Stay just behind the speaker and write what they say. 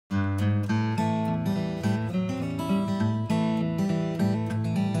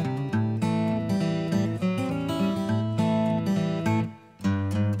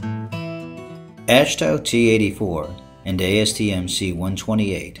AASHTO T84 and ASTM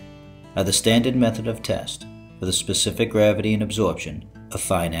C128 are the standard method of test for the specific gravity and absorption of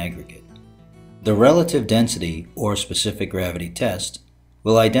fine aggregate. The relative density or specific gravity test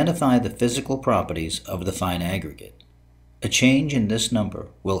will identify the physical properties of the fine aggregate. A change in this number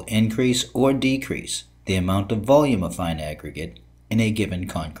will increase or decrease the amount of volume of fine aggregate in a given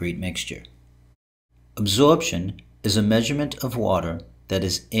concrete mixture. Absorption is a measurement of water that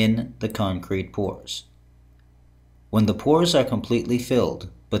is in the concrete pores. When the pores are completely filled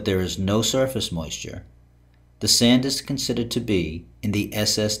but there is no surface moisture, the sand is considered to be in the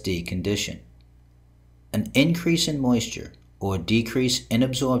SSD condition. An increase in moisture or decrease in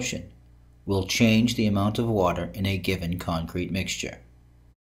absorption will change the amount of water in a given concrete mixture.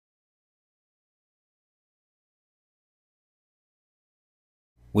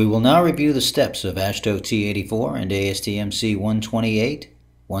 We will now review the steps of AASHTO T84 and ASTM C128.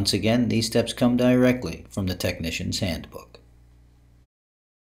 Once again, these steps come directly from the Technician's Handbook.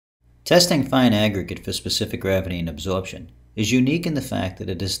 Testing fine aggregate for specific gravity and absorption is unique in the fact that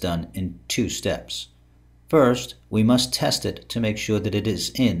it is done in two steps. First, we must test it to make sure that it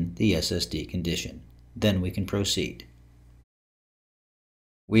is in the SSD condition. Then we can proceed.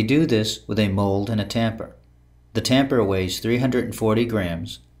 We do this with a mold and a tamper. The tamper weighs 340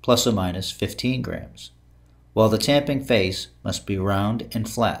 grams plus or minus 15 grams, while the tamping face must be round and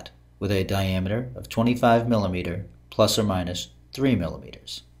flat with a diameter of 25 mm plus or minus 3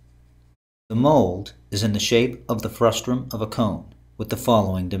 mm. The mold is in the shape of the frustum of a cone with the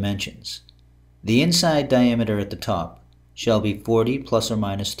following dimensions. The inside diameter at the top shall be 40 plus or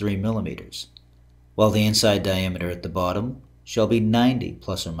minus 3 mm, while the inside diameter at the bottom shall be 90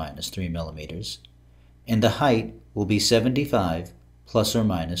 plus or minus 3 mm, and the height will be 75 plus or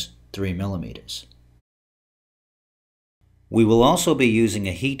minus 3 mm. We will also be using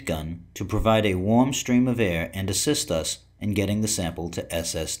a heat gun to provide a warm stream of air and assist us in getting the sample to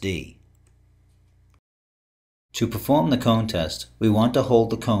SSD. To perform the cone test, we want to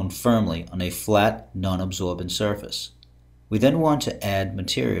hold the cone firmly on a flat, non-absorbent surface. We then want to add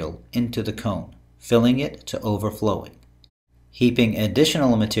material into the cone, filling it to overflowing, heaping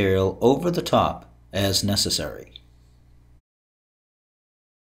additional material over the top as necessary.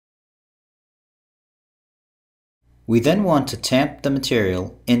 We then want to tamp the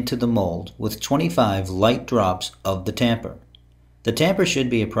material into the mold with 25 light drops of the tamper. The tamper should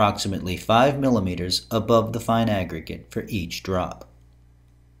be approximately 5 mm above the fine aggregate for each drop.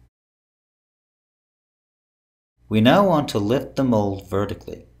 We now want to lift the mold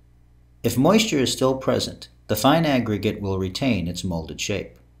vertically. If moisture is still present, the fine aggregate will retain its molded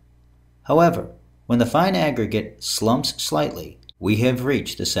shape. However, when the fine aggregate slumps slightly, we have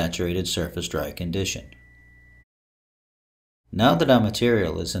reached the saturated surface dry condition. Now that our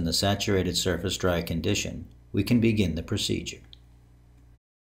material is in the saturated surface dry condition, we can begin the procedure.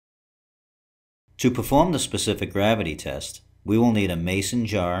 To perform the specific gravity test, we will need a mason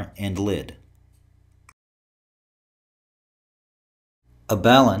jar and lid. A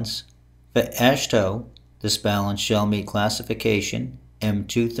balance. For AASHTO, this balance shall meet classification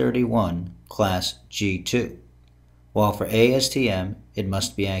M231 Class G2, while for ASTM it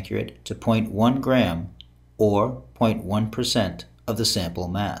must be accurate to 0.1 gram or 0.1% of the sample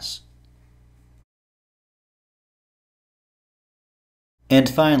mass. And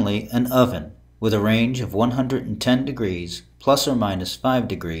finally, an oven with a range of 110 degrees plus or minus 5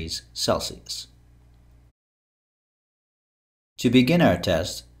 degrees Celsius. To begin our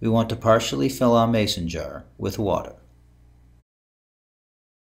test, we want to partially fill our mason jar with water.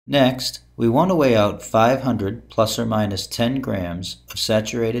 Next, we want to weigh out 500 plus or minus 10 grams of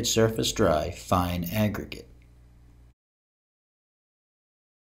saturated surface dry fine aggregate.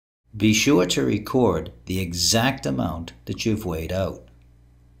 Be sure to record the exact amount that you've weighed out.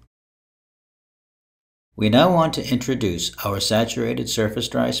 We now want to introduce our saturated surface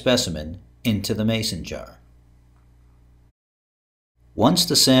dry specimen into the mason jar. Once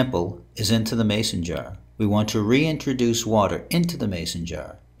the sample is into the mason jar, we want to reintroduce water into the mason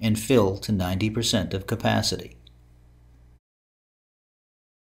jar and fill to 90% of capacity.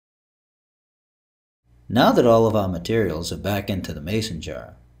 Now that all of our materials are back into the mason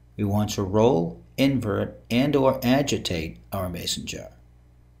jar, we want to roll, invert, and/or agitate our mason jar.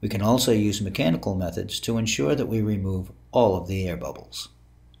 We can also use mechanical methods to ensure that we remove all of the air bubbles.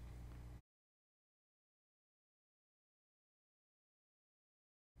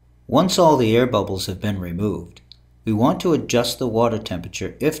 Once all the air bubbles have been removed, we want to adjust the water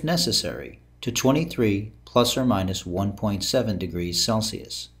temperature, if necessary, to 23 plus or minus 1.7 degrees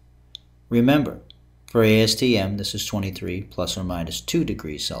Celsius. Remember, for ASTM this is 23 plus or minus 2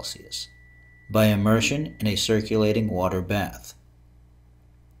 degrees Celsius. by immersion in a circulating water bath.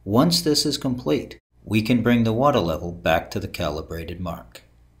 Once this is complete, we can bring the water level back to the calibrated mark.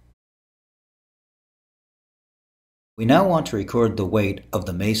 We now want to record the weight of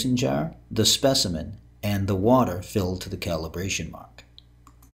the mason jar, the specimen, and the water filled to the calibration mark.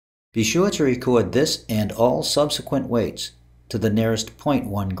 Be sure to record this and all subsequent weights to the nearest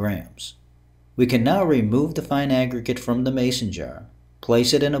 0.1 grams. We can now remove the fine aggregate from the mason jar,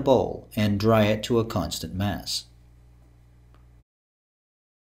 place it in a bowl, and dry it to a constant mass.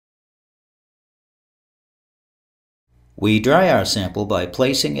 We dry our sample by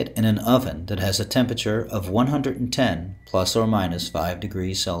placing it in an oven that has a temperature of 110 plus or minus 5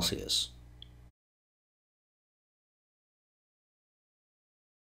 degrees Celsius.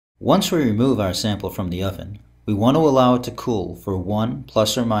 Once we remove our sample from the oven, we want to allow it to cool for 1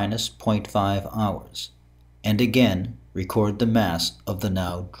 plus or minus 0.5 hours, and again record the mass of the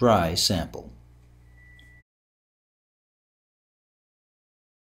now dry sample.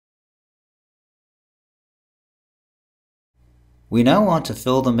 We now want to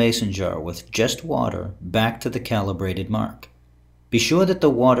fill the mason jar with just water back to the calibrated mark. Be sure that the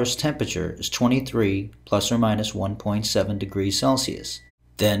water's temperature is 23 plus or minus 1.7 degrees Celsius.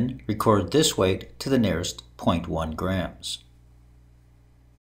 Then record this weight to the nearest 0.1 grams.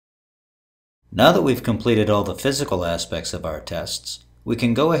 Now that we've completed all the physical aspects of our tests, we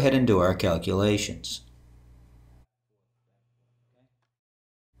can go ahead and do our calculations.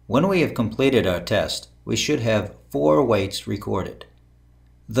 When we have completed our test, we should have 4 weights recorded.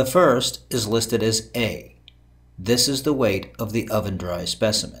 The first is listed as A. This is the weight of the oven dry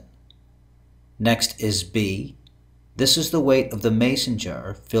specimen. Next is B. This is the weight of the mason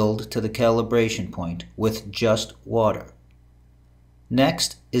jar filled to the calibration point with just water.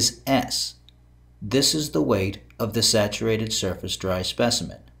 Next is S. This is the weight of the saturated surface dry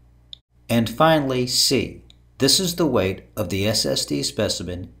specimen. And finally C. This is the weight of the SSD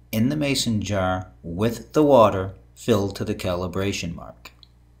specimen in the mason jar with the water filled to the calibration mark.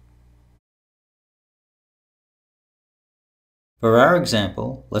 For our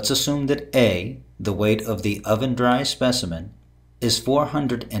example, let's assume that A, the weight of the oven dry specimen, is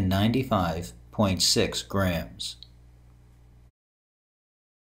 495.6 grams.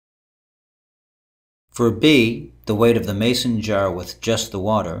 For B, the weight of the mason jar with just the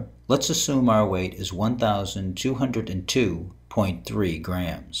water, let's assume our weight is 1,202.3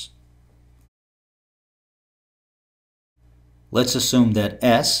 grams. Let's assume that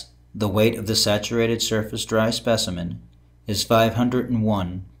S, the weight of the saturated surface dry specimen, is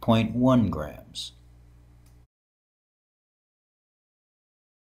 501.1 grams.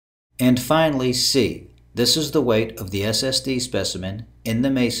 And finally C, this is the weight of the SSD specimen in the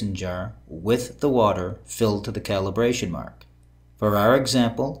mason jar with the water filled to the calibration mark. For our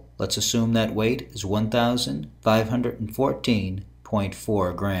example, let's assume that weight is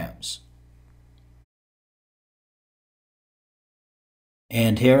 1,514.4 grams.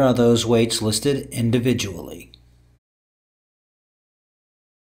 And here are those weights listed individually.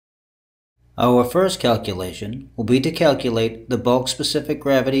 Our first calculation will be to calculate the bulk-specific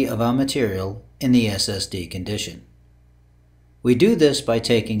gravity of our material in the SSD condition. We do this by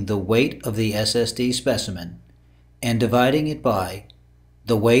taking the weight of the SSD specimen and dividing it by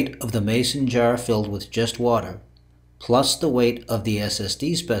the weight of the mason jar filled with just water plus the weight of the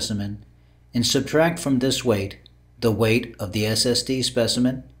SSD specimen, and subtract from this weight the weight of the SSD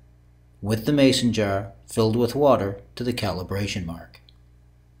specimen with the mason jar filled with water to the calibration mark.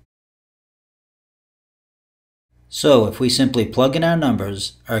 So if we simply plug in our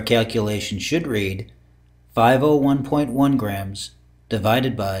numbers, our calculation should read 501.1 grams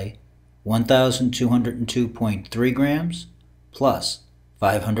divided by 1,202.3 grams plus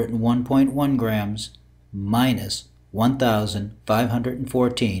 501.1 grams minus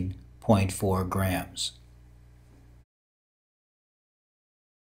 1,514.4 grams.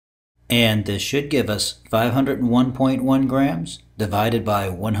 And this should give us 501.1 grams divided by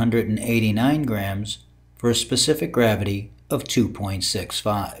 189 grams for a specific gravity of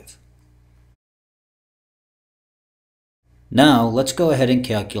 2.65. Now let's go ahead and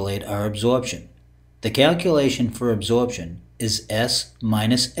calculate our absorption. The calculation for absorption is S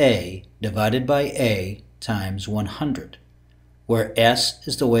minus A divided by A times 100, where S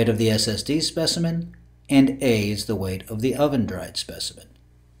is the weight of the SSD specimen and A is the weight of the oven-dried specimen.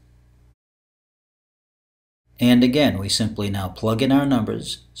 And again, we simply now plug in our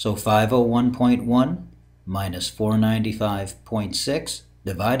numbers, so 501.1 minus 495.6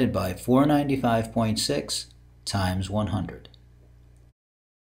 divided by 495.6 times 100.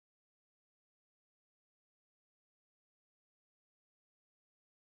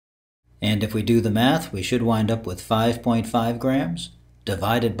 And if we do the math, we should wind up with 5.5 grams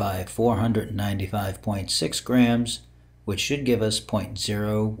divided by 495.6 grams, which should give us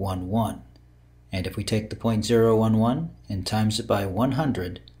 0.011. And if we take the 0.011 and times it by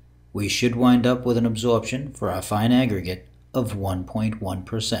 100, we should wind up with an absorption for our fine aggregate of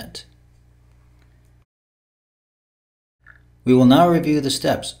 1.1%. We will now review the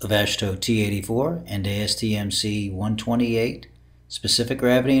steps of AASHTO T84 and ASTM C128, specific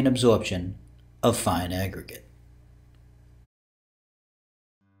gravity and absorption of fine aggregate.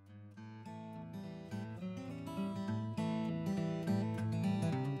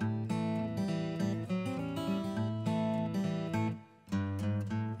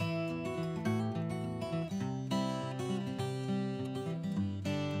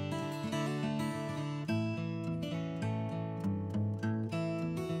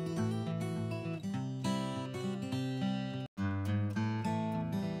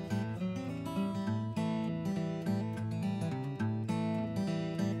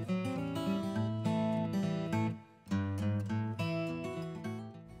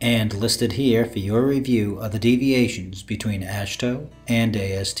 And listed here for your review are the deviations between AASHTO and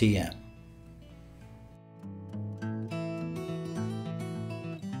ASTM.